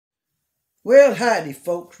Well, howdy,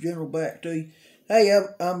 folks. General back to you. Hey,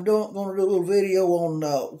 I'm going to do a little video on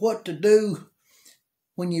what to do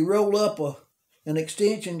when you roll up an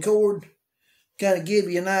extension cord. Kind of give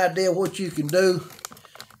you an idea what you can do,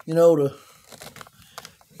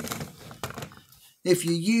 if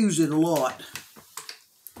you use it a lot.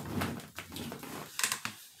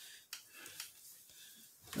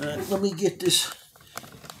 Let me get this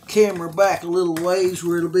camera back a little ways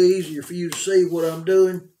where it'll be easier for you to see what I'm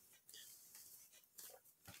doing.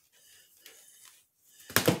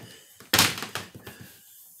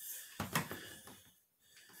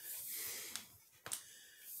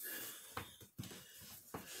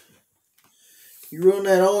 You run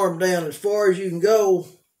that arm down as far as you can go.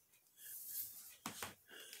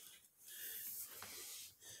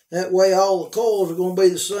 That way all the coils are going to be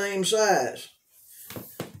the same size.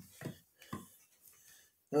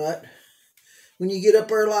 Alright, when you get up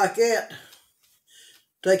there like that,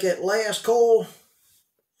 take that last coil,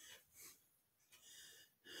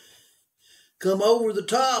 come over the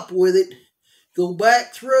top with it, go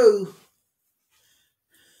back through,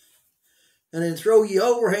 and then throw your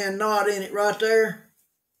overhand knot in it right there.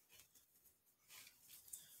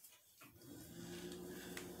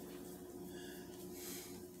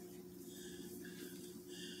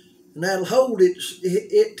 And that'll hold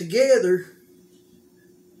it together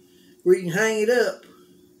where you can hang it up.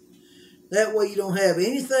 That way you don't have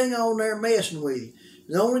anything on there messing with you.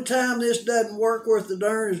 The only time this doesn't work worth the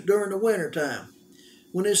darn is during the winter time,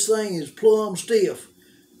 when this thing is plumb stiff.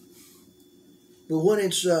 But when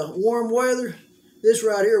it's warm weather, this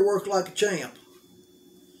right here works like a champ.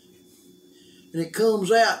 And it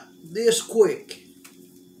comes out this quick.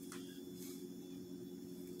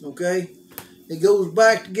 Okay? It goes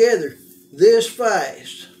back together this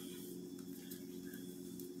fast.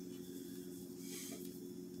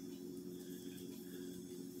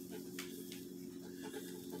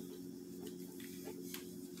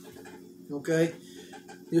 Okay?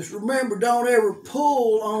 Just remember, don't ever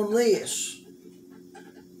pull on this.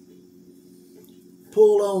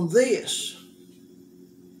 Pull on this.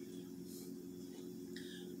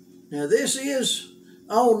 Now this is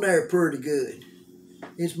on there pretty good.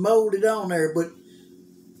 It's molded on there, but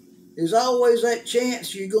there's always that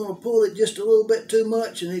chance you're going to pull it just a little bit too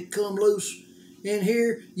much and it come loose in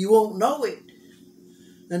here. You won't know it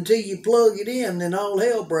until you plug it in, then all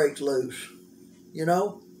hell breaks loose,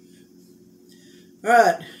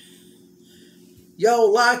 Alright,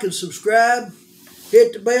 y'all like and subscribe,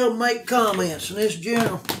 hit the bell and make comments, and this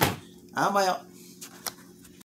General, I'm out.